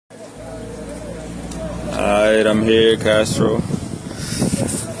right, I'm here, Castro.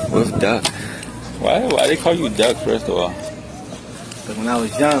 With Duck. Why they call you Duck, first of all? Because when I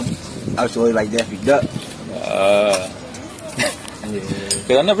was young, I was always like Daffy Duck.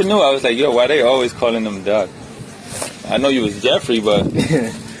 Because I never knew. I was like, yo, why they always calling him Duck? I know you was Jeffrey, but...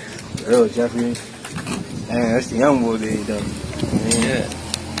 Real Jeffrey. Man, that's the young boy there, though. Yeah.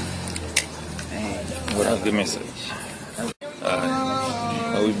 What else? Give me a second.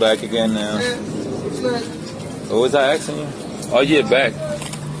 Are we back again now? What was I asking you? Oh, yeah, back.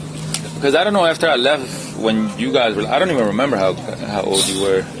 Because I don't know, after I left, when you guys were... I don't even remember how old you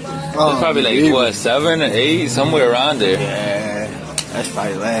were. It was probably like, what, 7 or 8? Somewhere around there. Yeah, that's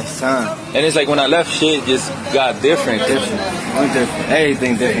probably last time. And it's like when I left, shit just got different.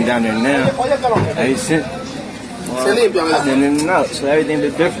 Everything different down there now. Ever since. I've been in and out, so everything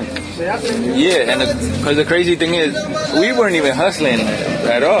been different. Yeah, and because the crazy thing is, we weren't even hustling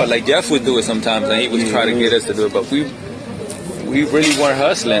at all. Like, Jeff would do it sometimes, and he would try to get us to do it, but we really weren't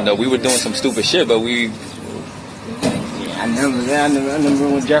hustling, though. We were doing some stupid shit, but we... I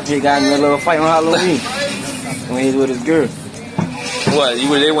remember when Jeffrey got in a little fight on Halloween when he was with his girl. What, you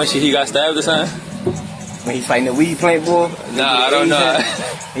were there when he got stabbed or something? When he's fighting the weed plant boy? Nah, I don't know.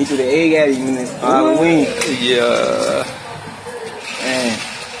 He threw the egg at him on Halloween. Yeah. Man.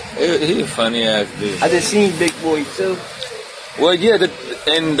 He's a funny ass dude. I just seen Big Boy too. Well, yeah,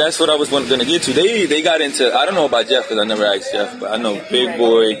 and that's what I was going to get to. They got into, I don't know about Jeff because I never asked Jeff, but I know Big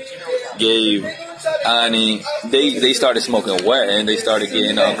Boy, Gabe, Ani, they started smoking wet and they started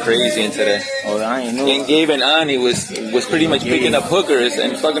getting all crazy into that. Oh, I ain't know. And Gabe and Ani was pretty much picking up hookers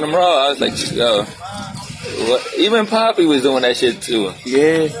and fucking them raw. I was like, yo. Even Poppy was doing that shit too.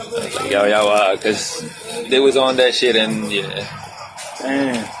 Yeah. Like, yo, because they was on that shit and yeah.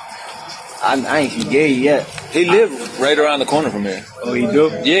 Man. I ain't see Gabe yet. He lived right around the corner from here. Oh, he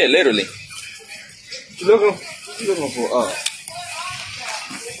do? Yeah, literally. You looking for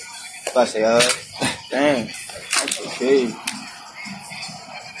I say, dang. That's okay.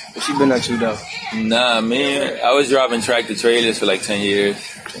 What she been up to, though? Nah, man. I was driving tractor trailers for like 10 years.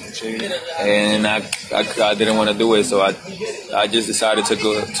 And I didn't want to do it, so I just decided to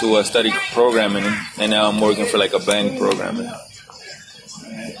go to study programming. And now I'm working for like a bank programming.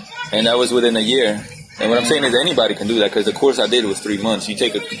 And that was within a year. And what I'm saying is anybody can do that because the course I did was 3 months. You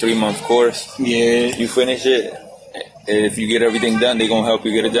take a 3-month course. Yeah. You finish it. And if you get everything done, they're going to help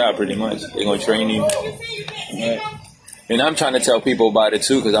you get a job pretty much. They're going to train you. Yeah. And I'm trying to tell people about it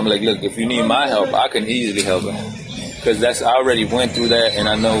too because I'm like, look, if you need my help, I can easily help you. Because I already went through that and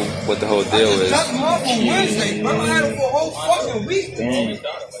I know what the whole deal is. Damn.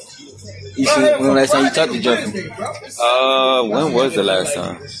 When was the last time you talked to Justin? When was the last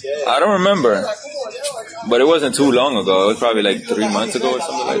time? I don't remember. But it wasn't too long ago. It was probably like 3 months ago or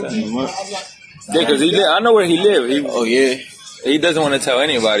something like that. Yeah, because I know where he lived. Oh, yeah? He doesn't want to tell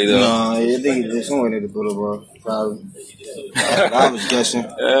anybody, though. No, I think he's somewhere near the boulevard. Probably. I was guessing.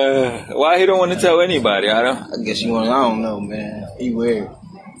 Why he don't want to tell anybody? I guess I don't know, man. He weird.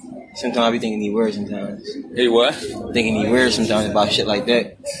 Sometimes I be thinking he weird sometimes. He what? Thinking he weird sometimes about shit like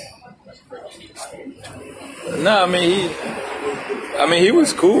that. No, I mean, he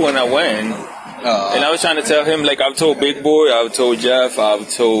was cool when I went. And I was trying to tell him, like, I've told Big Boy, I've told Jeff, I've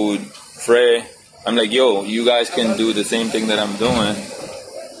told Fred. I'm like, yo, you guys can do the same thing that I'm doing.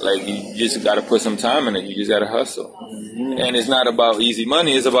 Like, you just got to put some time in it. You just got to hustle. Mm-hmm. And it's not about easy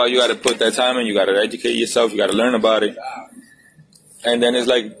money. It's about you got to put that time in. You got to educate yourself. You got to learn about it. And then it's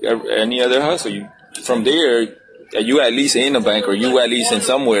like any other hustle. From there, you at least in a bank or you at least in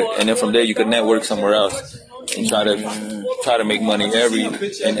somewhere. And then from there, you could network somewhere else and try to make money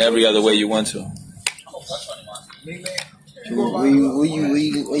every other way you want to. Where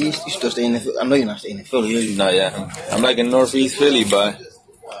you still stay in the Philly? I know you're not staying in Philly, are you? No, yeah. I'm like in Northeast Philly, but...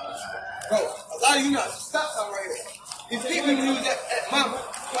 Bro, a lot of you not stop sign right here. If people knew that at Mama,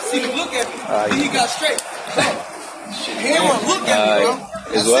 I seen him look at me. Then he got straight. Bro, he didn't want to look at me, bro.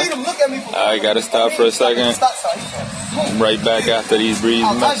 I seen him look at me before. I gotta stop for a second. I'm right back after these brief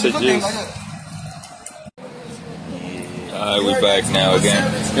messages. Alright, we back now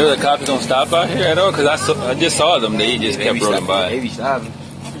again. You know the cops don't stop out here at all? Because I just saw them. They just kept rolling by. They be stopping.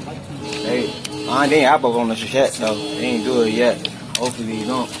 They ain't hop up on us yet, though. They ain't do it yet. Hopefully they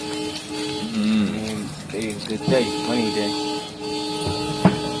don't. It's a good day. Money day.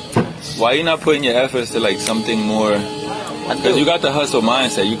 Why you not putting your efforts to like something more? Because you got the hustle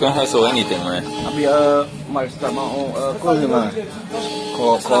mindset. You can hustle anything, man. Might start my own clothing line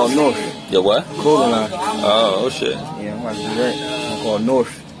called North. Your what? Clothing line. Oh shit. Yeah, I might do that. I'm called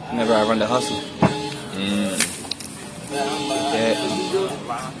North. Whenever I run the hustle. Yeah.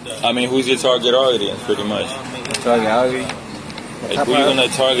 I mean, who's your target audience, pretty much? Target audience? Like, who you gonna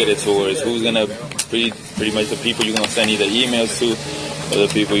target it towards? Who's gonna pretty much the people you're gonna send either emails to, or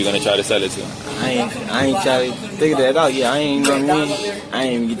the people you're gonna try to sell it to? I ain't trying to figure that out yet. I ain't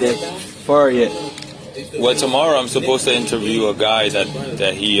get that far yet. Well, tomorrow I'm supposed to interview a guy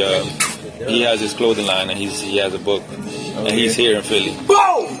that he has his clothing line and he has a book, and he's here in Philly.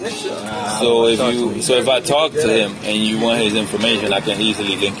 So if I talk to him and you want his information, I can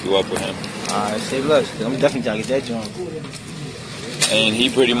easily link you up with him. Say less, 'cause I'm definitely trying to get that job. And he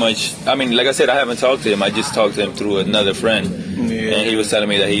pretty much, I mean, like I said, I haven't talked to him. I just talked to him through another friend, and he was telling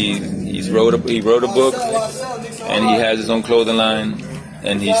me that he wrote a book, and he has his own clothing line,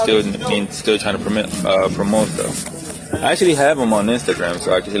 and he's still trying to promote stuff. I actually have him on Instagram,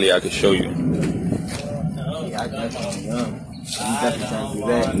 so I could show you. Yeah, I definitely I'm definitely trying to do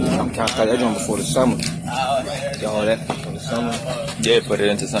that. I'm trying to start that job before the summer. Get all that before the summer. Yeah, put it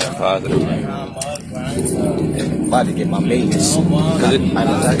into something positive. I'm about to get my maintenance. I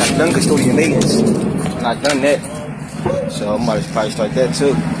got done custodian maintenance. I'm not done that. So I might probably start that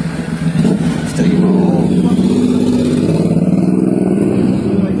too. Study my own.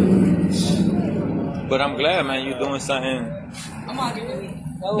 But I'm glad, man, you're doing something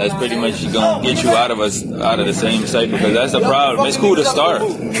that's pretty much gonna get you out of the same site, because that's the problem. It's cool to start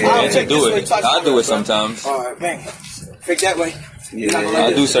and to do it. I do it sometimes. Alright, bang. Fake that way.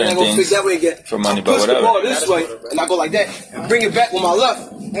 I do certain things for money, but whatever. Push the ball this way, and I go like that. And bring it back with my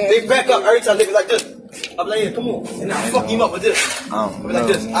left. They back up every time they be like this. I'm like, yeah, come on. And I fuck him up with this. Like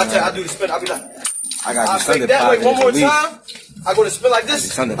this. I do the spin. I'll be like, I fake that way one more time. I go to spin like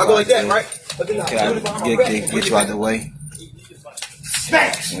this. I go like that, right? But then I get you out the way.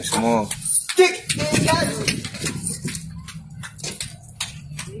 Smash! Some more. Kick!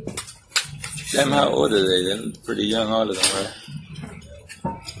 Damn, how old are they? They're pretty young, all of them, right?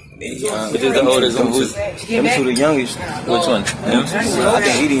 Which is the oldest one? Them two the youngest. Which one? Him? I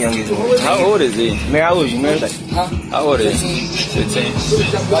think he the youngest one. How old is he? Man, how old is you, man? How old is he? 15.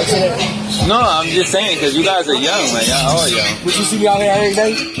 No, I'm just saying, because you guys are young, man. Y'all all young. Would you see me out here every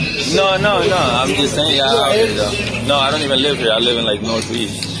day? No. I'm just saying y'all out here, though. No, I don't even live here. I live in, like,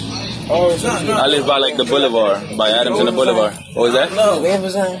 Northeast. I live by, like, the boulevard, by Adams and the Boulevard. What was that?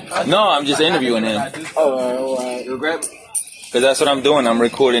 No, I'm just interviewing him. You'll grab it. Because that's what I'm doing. I'm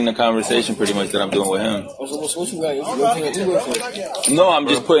recording the conversation pretty much that I'm doing with him. What you got? No, I'm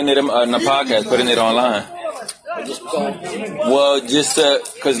just putting it in a podcast, putting it online. Well, just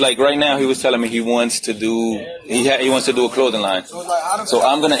because like right now he was telling me he wants to do a clothing line. So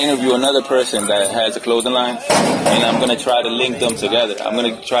I'm gonna interview another person that has a clothing line, and I'm gonna try to link them together. I'm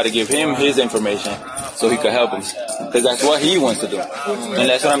gonna try to give him his information so he can help us, because that's what he wants to do, and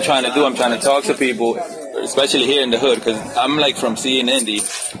that's what I'm trying to do. I'm trying to talk to people, especially here in the hood, because I'm like from C and Indy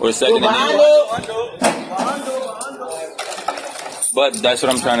or second in Indy. But that's what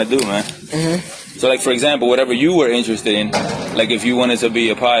I'm trying to do, man. So, like, for example, whatever you were interested in, like, if you wanted to be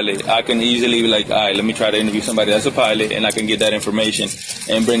a pilot, I can easily be like, all right, let me try to interview somebody that's a pilot, and I can get that information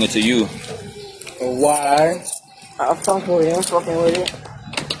and bring it to you. Why? I'm fucking with it.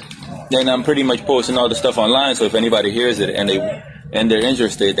 Then I'm pretty much posting all the stuff online, so if anybody hears it and they're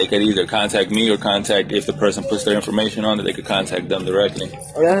interested, they could either contact me or contact, if the person puts their information on it, they could contact them directly.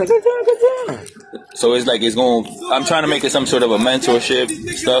 Good job. So it's like I'm trying to make it some sort of a mentorship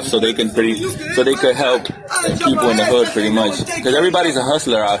stuff, so they could help people in the hood pretty much. Because everybody's a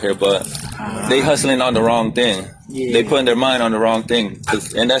hustler out here, but they hustling on the wrong thing. Yeah. They putting their mind on the wrong thing,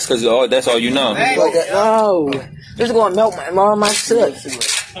 and that's because that's all you know. No, this is gonna melt my soot.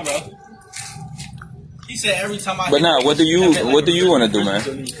 He said every time I. But now, what do you want to do, man?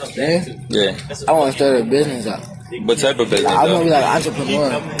 Yeah. I want to start a business up. What type of business? I want to be like an entrepreneur.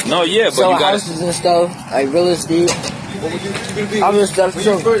 No, yeah, but so you got houses and stuff, like real estate. I'm just stuff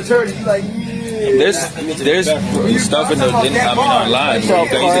too. There's stuff online. So You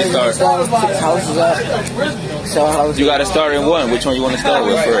can easily start. Houses up. So houses. You got to start in one. Which one you want to start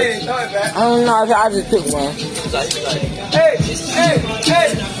with first? I don't know. I just pick one.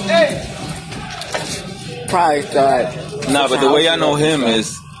 Hey. Probably start. Nah, but the way I know him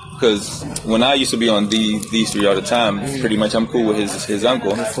is because when I used to be on these three all the time, pretty much I'm cool with his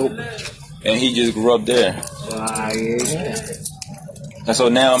uncle, and he just grew up there. And so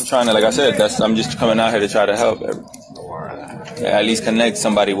now I'm trying to, like I said, I'm just coming out here to try to help, at least connect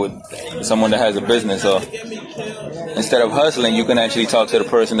somebody with someone that has a business. So instead of hustling, you can actually talk to the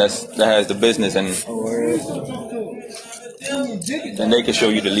person that has the business, and they can show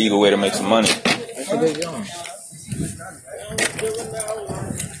you the legal way to make some money.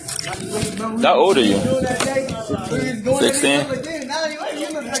 How old are you? 16?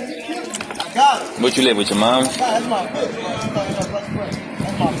 What you live with your mom?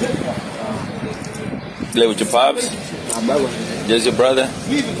 You live with your pops? My brother. Just your brother?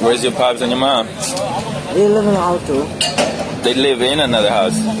 Where's your pops and your mom? They live in a house too. They live in another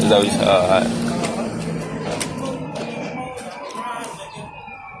house. Is that what you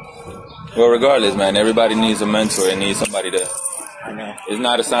Well, regardless, man, everybody needs a mentor and needs somebody to. It's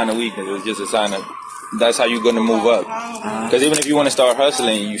not a sign of weakness. It's just a sign of. That's how you're gonna move up. Because even if you want to start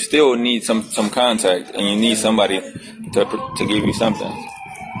hustling, you still need some contact, and you need somebody to give you something.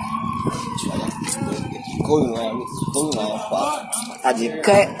 I just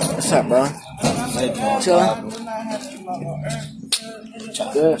cut. What's up, bro?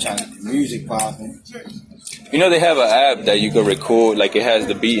 Music popping. You know they have an app that you can record, like it has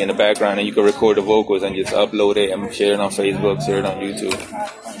the beat in the background, and you can record the vocals and just upload it and share it on Facebook, share it on YouTube.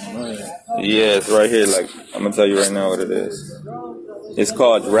 Yeah, it's right here. Like I'm gonna tell you right now what it is. It's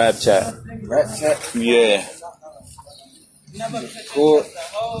called Rap Chat. Rap Chat? Yeah. Cool.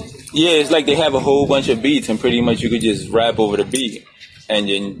 Yeah, it's like they have a whole bunch of beats, and pretty much you could just rap over the beat and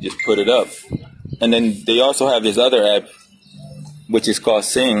then just put it up. And then they also have this other app, which is called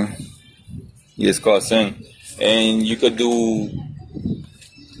Sing. It's called Sing. And you could do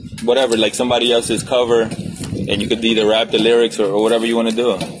whatever, like somebody else's cover, and you could either rap the lyrics or whatever you want to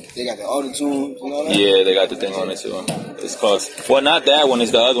do. They got the auto-tune and all that? Yeah, they got the thing on it too. It's called, well, not that one,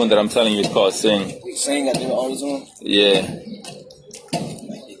 it's the other one that I'm telling you, it's called Sing. Sing got the auto-tune? Yeah.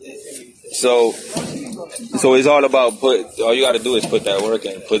 So it's all about all you got to do is put that work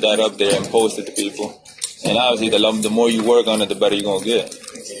in, put that up there and post it to people. And obviously the more you work on it, the better you're going to get.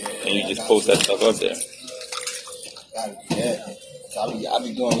 And you just post that stuff up there. Yeah. I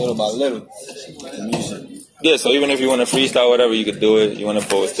be doing little by little. The music. Yeah, so even if you want to freestyle whatever, you could do it. You want to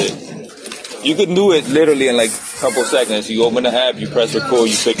post it. You could do it literally in like a couple seconds. You open the app, you press record,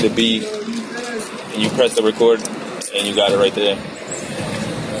 you pick the beat, and you press the record, and you got it right there.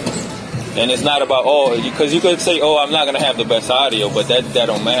 And it's not about, because you could say, I'm not going to have the best audio, but that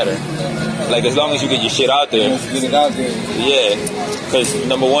don't matter. Like, as long as you get your shit out there. Get it out there. Yeah. Because,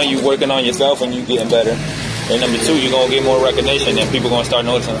 number one, you're working on yourself and you getting better. And number two, you're going to get more recognition and people going to start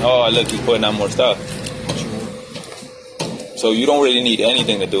noticing, look, he's putting out more stuff. So you don't really need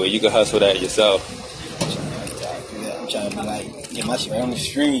anything to do it. You can hustle that yourself. I'm trying to be like, get my shit right on the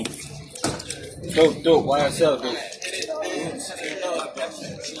stream. Dope, why yourself, dude?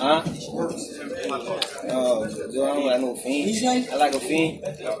 Huh? I don't like no fiend. I like a fiend.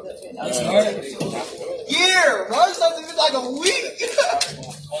 Yeah, bro. It's something that's like a week.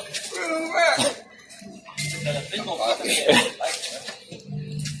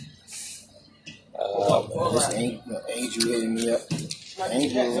 This Angel hitting me up.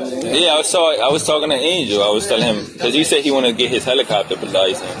 Yeah, I was talking to Angel. I was telling him, because he said he want to get his helicopter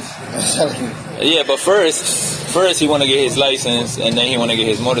license. Yeah, but first he want to get his license, and then he want to get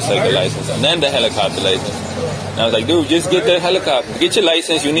his motorcycle license, and then the helicopter license. And I was like, dude, just get the helicopter. Get your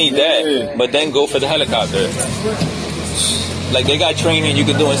license, you need that, but then go for the helicopter. Like, they got training you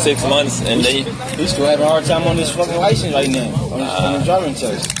can do in 6 months, and they... He's still having a hard time on this fucking license right now, on the driving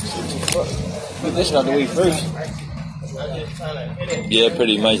test. Get this out the way first. Yeah,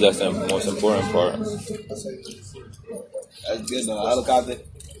 pretty much. That's the most important part. That's good though. Helicopter.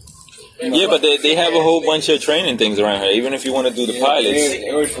 Yeah, but they have a whole bunch of training things around here. Even if you want to do the pilots.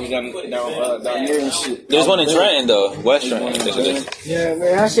 There's one in Trenton though, West Trenton. Yeah,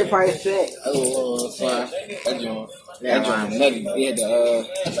 man, that shit probably fit. Oh, fine. That joint nutty. They had the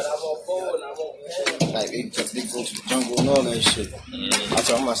like they go to the jungle and all that shit. I told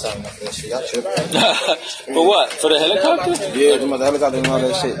them I'm not signing up for that shit. Y'all tripping. For what? For the helicopter? Yeah, the helicopter and all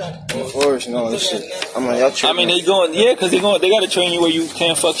that shit. The forest and all that shit. I'm like, y'all tripping. I mean, they got to train you where you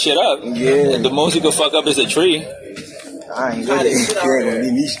can't fuck shit up. Yeah. The most you can fuck up is a tree. I ain't good at it. You ain't gonna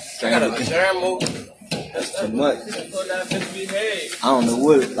leave me. That's too much. I don't know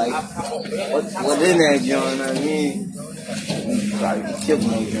what in that joint, you know what I mean? Probably be killed me.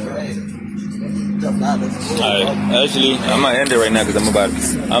 Alright, actually, I'm gonna end it right now because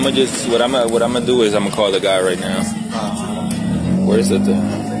what I'm gonna do is I'm gonna call the guy right now. Where's it?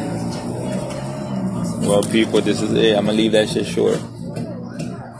 Well, people, this is it. I'm gonna leave that shit short.